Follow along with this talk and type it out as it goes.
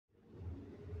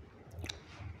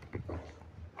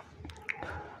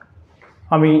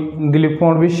আমি দিলীপ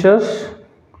কুমার বিশ্বাস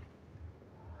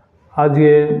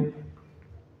আজকে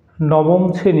নবম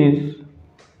শ্রেণীর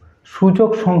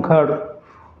সূচক সংখ্যার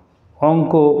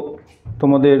অঙ্ক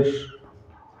তোমাদের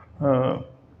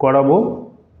করাবো।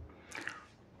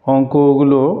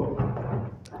 অঙ্কগুলো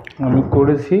আমি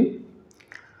করেছি।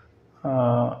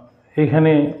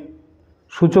 এখানে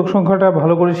সূচক সংখ্যাটা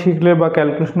ভালো করে শিখলে বা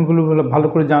ক্যালকুলেশনগুলো ভালো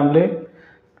করে জানলে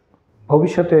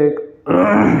ভবিষ্যতে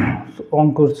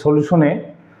অঙ্ক সলিউশনে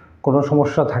কোনো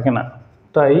সমস্যা থাকে না।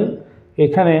 তাই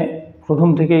এখানে প্রথম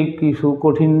থেকেই কিছু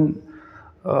কঠিন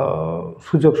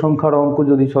সূচক সংখ্যার অঙ্ক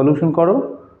যদি সলিউশন করো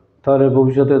তাহলে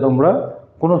ভবিষ্যতে তোমরা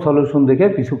কোনো সলিউশন দেখে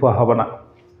পিছু পা হবে না।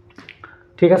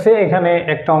 ঠিক আছে, এখানে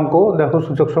একটা অঙ্ক দেখো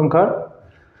সূচক সংখ্যার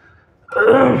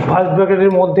ফার্স্ট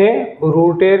ব্র্যাকেটের মধ্যে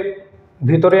রুটের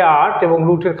ভিতরে 8 এবং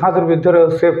রুটের খাঁজের ভিতরে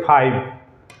হচ্ছে 5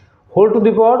 whole to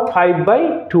the power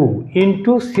 5/2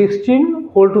 into 16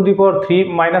 whole to the পাওয়ার 3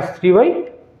 -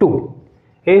 3/2।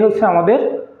 এই হচ্ছে আমাদের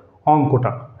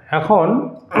অঙ্কটা। এখন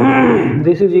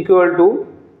this is equal to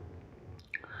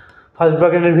first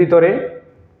ব্র্যাকেটের ভিতরে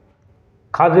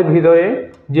খাঁজের ভিতরে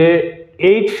যে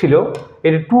 8 ছিল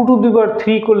এটা 2 টু দি পাওয়ার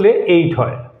 3 করলে 8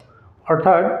 হয়,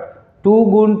 অর্থাৎ 2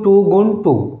 গুণ 2 গুণ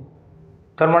 2,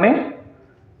 তার মানে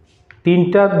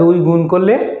 3টা 2 গুণ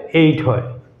করলে 8 হয়।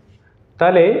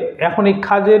 তাহলে এখন এই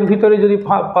খাঁজের ভিতরে যদি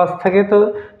 5 থাকে তো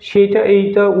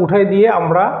এইটা উঠাই দিয়ে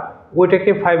আমরা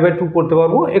ওইটাকে 5/2 করতে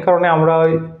পারবো। এ কারণে আমরা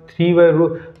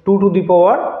 3/2 টু দি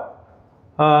পাওয়ার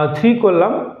 3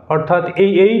 করলাম, অর্থাৎ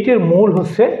এই 8-এর মূল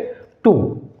হচ্ছে 2।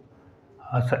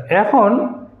 আচ্ছা, এখন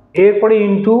এরপরে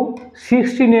ইন্টু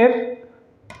 16-এর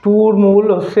 2-র মূল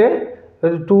হচ্ছে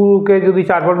 2কে যদি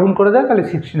 4 বার গুণ করা যায় তাহলে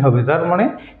 16 হবে, তার মানে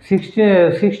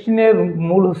 16-এর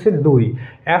মূল হচ্ছে 2।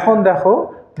 এখন দেখো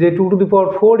যে 2 to the power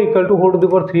 4 equal to whole to the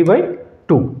পাওয়ার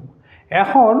 3/2।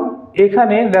 এখন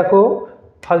এখানে দেখো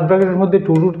ফার্স্ট ব্র্যাকেটের মধ্যে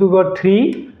 2 টু দি পাওয়ার 3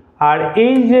 আর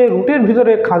এই যে রুটের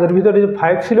ভিতরে খাঁজের ভিতরে যে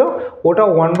 5 ছিল ওটা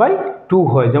 1/2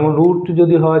 হয়। যেমন রুট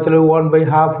যদি হয় তাহলে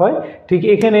 1/2 হয়। ঠিক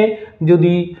এখানে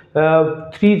যদি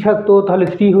 3 থাকতো তাহলে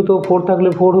 3 হতো, 4 থাকলে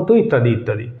 4 হতো, ইত্যাদি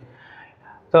ইত্যাদি।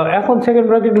 তো এখন সেকেন্ড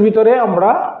ব্র্যাকেটের ভিতরে আমরা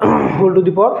হোল টু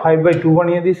দি পাওয়ার 5/2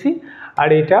 বানিয়ে দিছি, আর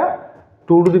এটা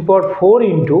 2 টু দি পাওয়ার 4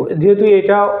 ইন্টু, যেহেতু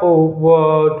এটা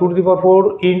 2 to the power 4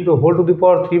 into whole to the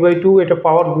পাওয়ার 3/2, এটা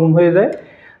পাওয়ার গুণ হয়ে যায়,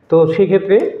 তো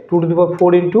সেক্ষেত্রে 2 টু দি পাওয়ার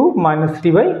 4 ইন্টু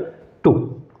 -3/2।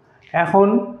 এখন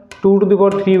 2 টু দি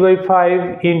পাওয়ার 3/5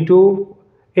 ইন্টু,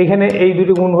 এখানে এই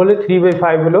দুটো গুণ হলে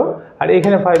 3/5 হলো, আর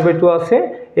এখানে 5/2 আছে।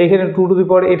 এখানে 2 টু দি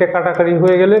পাওয়ার এটা কাটাকাটি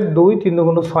হয়ে গেলে 2 3 ×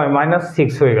 6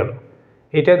 -6 হয়ে গেল।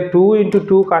 এটা 2 ইন্টু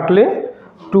 2 কাটলে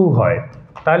 2 হয়,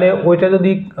 তাহলে ওইটা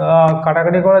যদি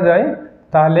কাটাকাটি করা যায়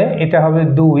তাহলে এটা হবে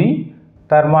 2,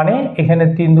 তার মানে এখানে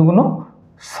 3 2 ×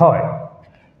 6।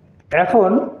 এখন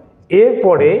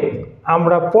এরপরে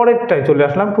আমরা পরেরটায় চলে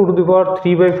আসলাম, 2 to the power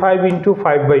 3/5 into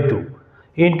 5/2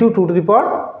 into 2 to the পাওয়ার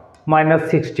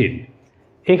 -16।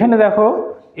 এখানে দেখো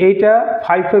এইটা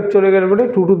 5 চলে গেলে বলে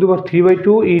 2 to the power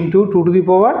 3/2 into 2 to the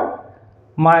পাওয়ার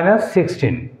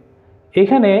 -16।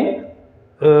 এখানে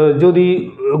যদি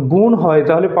গুণ হয়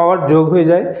তাহলে পাওয়ার যোগ হয়ে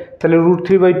যায়, তাহলে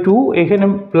 √3/2, এখানে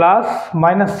প্লাস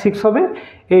 -6 হবে,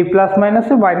 এই প্লাস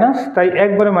মাইনাসে মাইনাস, তাই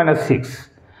একবারে -6।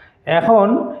 এখন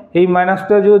এই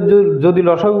মাইনাসটা যদি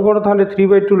লসাগু করো তাহলে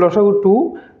 3/2 লসাগু 2,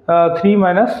 3 -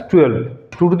 12,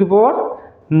 2 টু দি পাওয়ার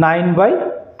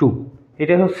 9/2,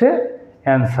 এটা হচ্ছে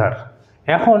অ্যান্সার।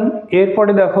 এখন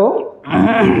এরপরে দেখো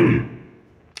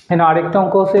এখানে আরেকটা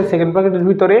অঙ্ক আছে সেকেন্ড ব্র্যাকেটের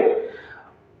ভিতরে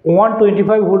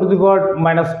 125 whole to the power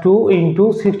 -2 into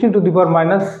 16 to the power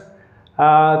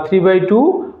 -3/2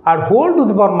 R whole to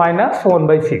the পাওয়ার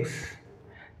 -1/6।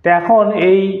 তো এখন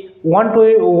এই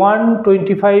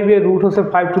 125-এর রুট হচ্ছে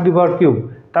 5 টু দি পাওয়ার কিউব,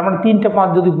 তার মানে 3টা 5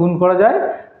 যদি গুণ করা যায়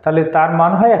তাহলে তার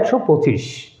মান হয় 125।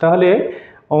 তাহলে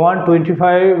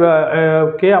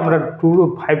 125-কে আমরা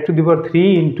 5 টু দি পাওয়ার 3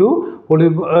 ইন্টু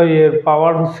এর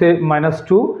পাওয়ার হচ্ছে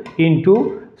 -2 ইন্টু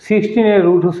 16-এর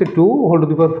রুট হচ্ছে 2 whole to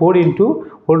the power 4 into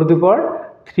whole to the power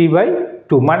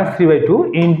 3/2 -3/2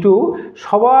 into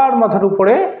সবার মাথার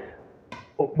উপরে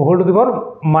হোল টু দি পাওয়ার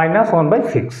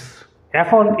 -1/6।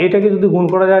 এখন এটাকে যদি গুণ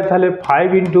করা যায় তাহলে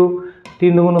 5 ইন্টু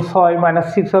 3 2 × 6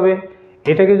 -6 হবে।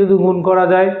 এটাকে যদি গুণ করা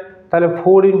যায় তাহলে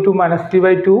 4 ইন্টু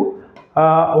 -3/2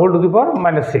 হোল টু দি পাওয়ার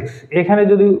 -6। এখানে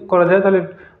যদি করা যায় তাহলে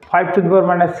 5 টু দি পাওয়ার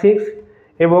 -6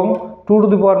 এবং 2 টু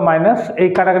দি পাওয়ার এই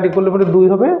কাটাকাটি করলে পরে 2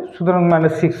 হবে, সুতরাং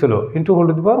 -6 হলো ইন্টু হোল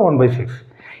টু দি পাওয়ার 1/6।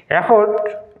 এখন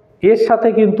এর সাথে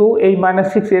কিন্তু এই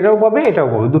 -6 এটাও পাবে, এটাও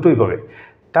পাবে, দুটোই পাবে।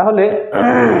 তাহলে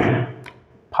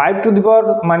 5 টু দি পাওয়ার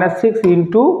 -6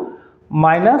 ইন্টু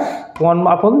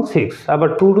 -1/6, আবার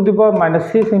 2 to the power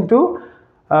 -6 into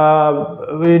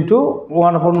into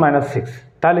 1/-6,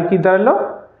 তাহলে কি দাঁড়ালো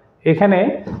এখানে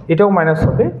এটাও মাইনাস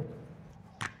হবে,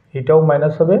 এটাও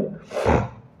মাইনাস হবে,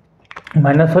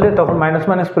 মাইনাস হলে তখন মাইনাস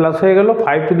মাইনাস প্লাস হয়ে গেল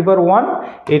 5^1,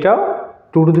 এটাও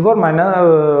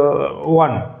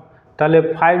 2^-1, তাহলে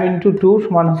 5 × 2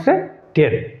 সমান হচ্ছে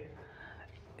 10।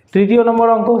 তৃতীয় নম্বর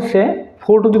অঙ্ক হচ্ছে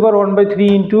 4^1/3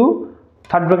 ইন্টু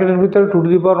থার্ড ব্র্যাকেটের ভিতরে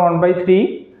 2^1/3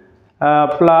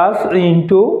 plus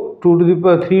into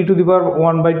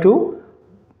 3^1/2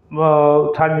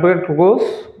 third bracket close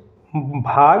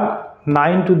ভাগ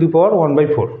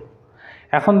 9^1/4।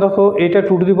 এখন দেখো এটা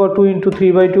 2^2 ইন্টু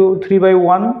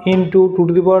 3/1 ইন্টু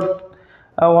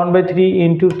 2^1/3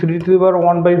 ইন্টু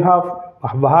 3^1/2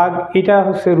 ভাগ এটা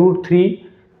হচ্ছে √3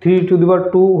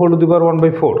 3^2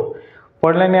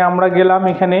 পরের লাইনে আমরা গেলাম,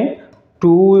 এখানে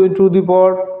 2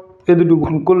 এ দুটো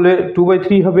গুণ করলে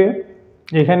 2/3 হবে,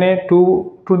 এখানে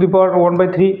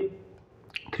 2^1/3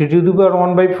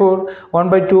 3^1/4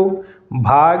 1/2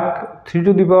 ভাগ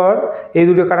 3 এই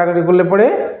দুটো কাটাকাটি করলে পরে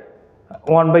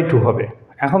 1/2 হবে।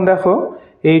 এখন দেখো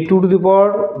এই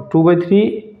 2^2/3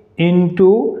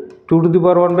 ইন্টু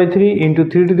 2^1/3 ইন্টু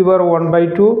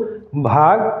 3^1/2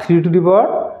 ভাগ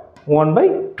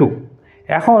 3^1/2।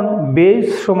 এখন বেস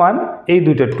সমান এই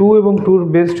দুইটা 2 এবং 2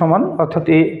 বেস সমান, অর্থাৎ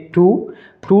এই 2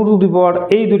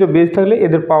 এই দুটো বেস থাকলে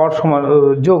এদের পাওয়ার সমান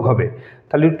যোগ হবে,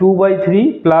 তাহলে 2/3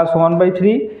 প্লাস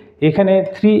 1/3, এখানে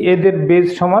 3 এদের বেস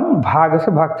সমান, ভাগ আছে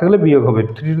ভাগ থাকলে বিয়োগ হবে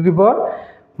 3^-1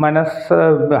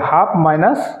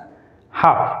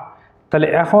 -1/2, তাহলে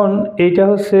এখন এইটা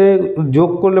হচ্ছে যোগ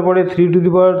করলে পরে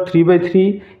 3/3,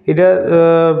 এটা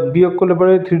বিয়োগ করলে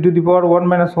পরে 3^1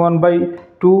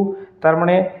 -1/2, তার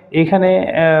মানে এখানে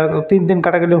 3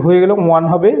 কাটাকাটি হয়ে গেল 1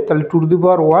 হবে, তাহলে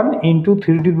 2^1 ইন্টু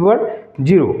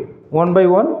 3^0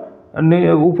 1/1,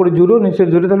 উপরে 0 নিচে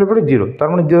 0 তাহলে পরে 0, তার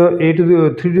মানে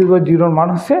 3^0 মান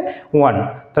হচ্ছে 1,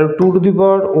 তাহলে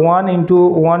 2^1 ইন্টু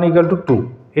 1 = 2,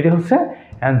 এটা হচ্ছে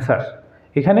অ্যান্সার।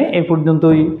 এখানে এই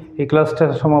পর্যন্তই এই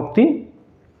ক্লাসটার সমাপ্তি।